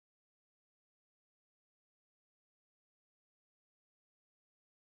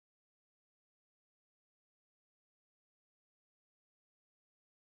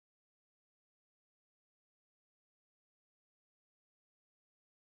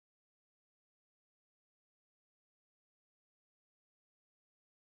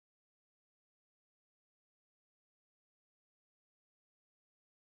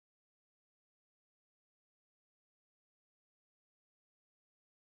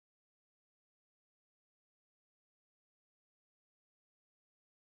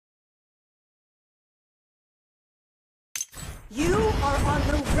You are on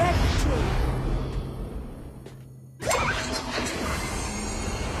the red team.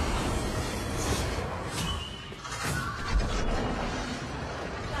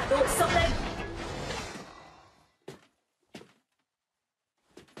 Đội xông lên.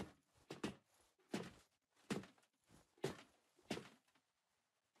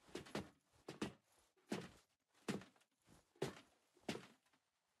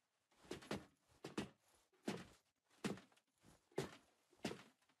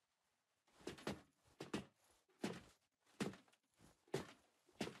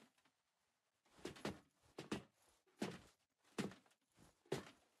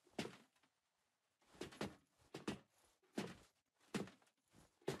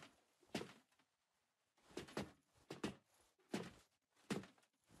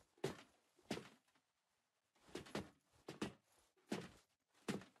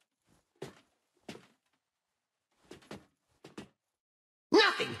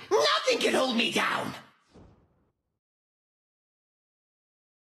 Nothing can hold me down!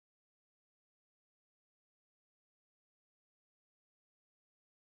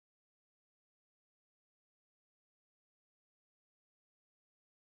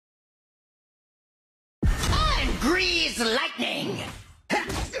 And grease lightning!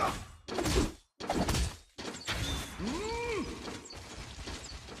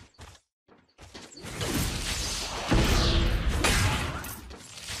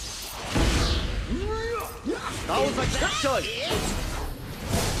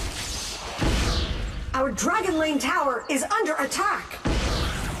 Our Dragon Lane tower is under attack.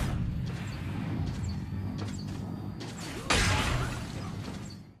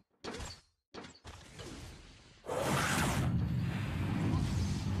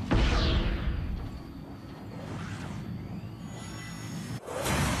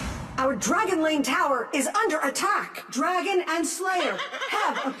 Our Dragon Lane tower is under attack. Dragon and Slayer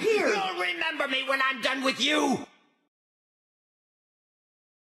have appeared. You'll remember me when I'm done with you!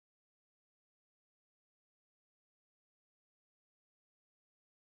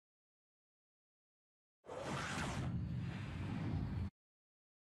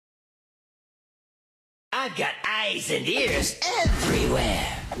 I've got eyes and ears everywhere.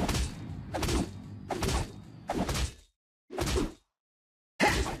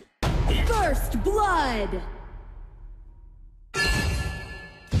 First blood.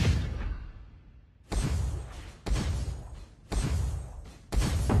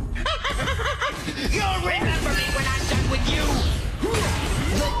 You'll remember me when I'm done with you.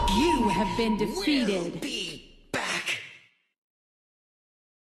 You have been defeated. We'll be back.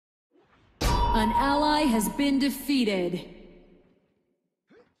 An ally has been defeated.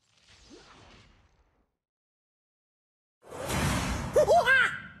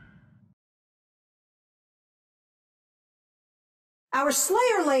 Our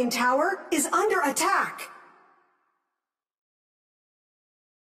Slayer Lane tower is under attack.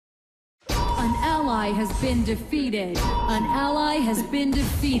 An ally has been defeated. An ally has been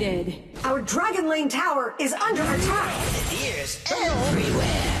defeated. Our Dragon Lane tower is under attack. And ears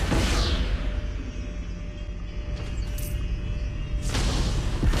everywhere.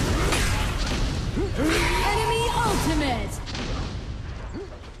 Enemy ultimate.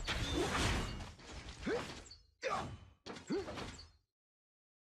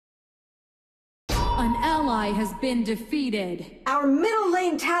 An ally has been defeated. Our middle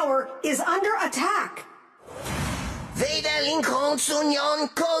lane tower is under attack. Veda Lincoln Sunyon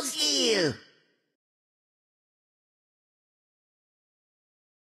Kozil.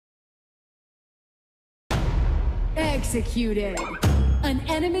 Executed. An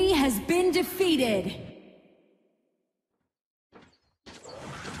enemy has been defeated.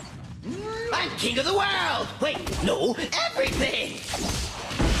 I'm king of the world! Wait, no, everything!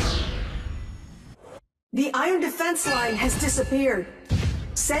 The iron defense line has disappeared.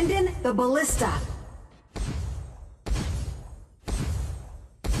 Send in the ballista.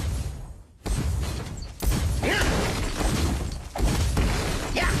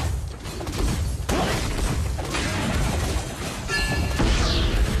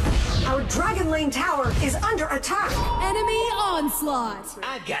 Our Dragon Lane tower is under attack. Enemy onslaught.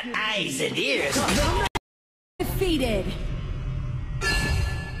 I've got eyes and ears. Defeated.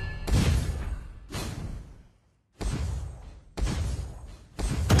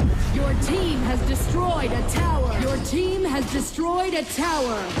 Your team has destroyed a tower. Your team has destroyed a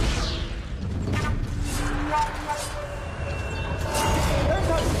tower.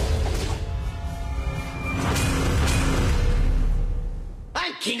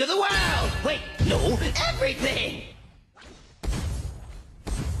 I'm king of the world! Wait, no, everything!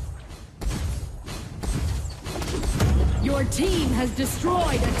 Your team has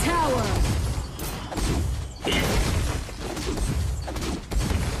destroyed a tower.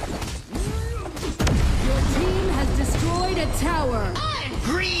 Your team has destroyed a tower. I'm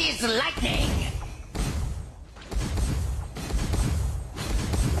Grease Lightning.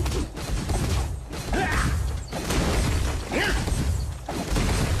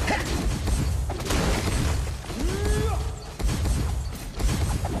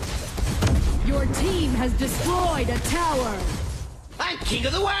 Your team has destroyed a tower. I'm king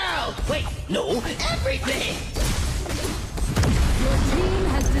of the world. Wait, no, everything. Your team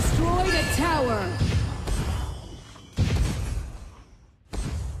has destroyed a tower.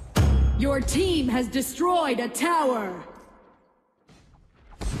 Your team has destroyed a tower.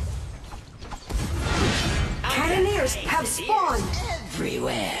 Cannoneers have spawned.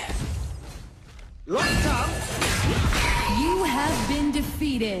 Everywhere. You have been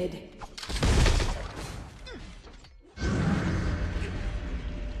defeated.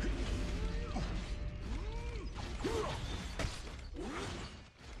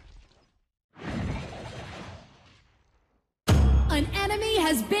 An enemy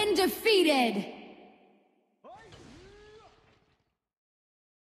has been defeated.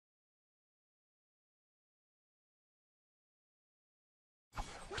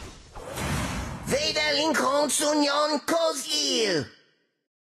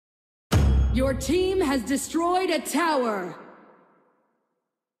 Your team has destroyed a tower.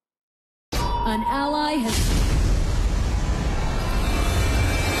 An ally has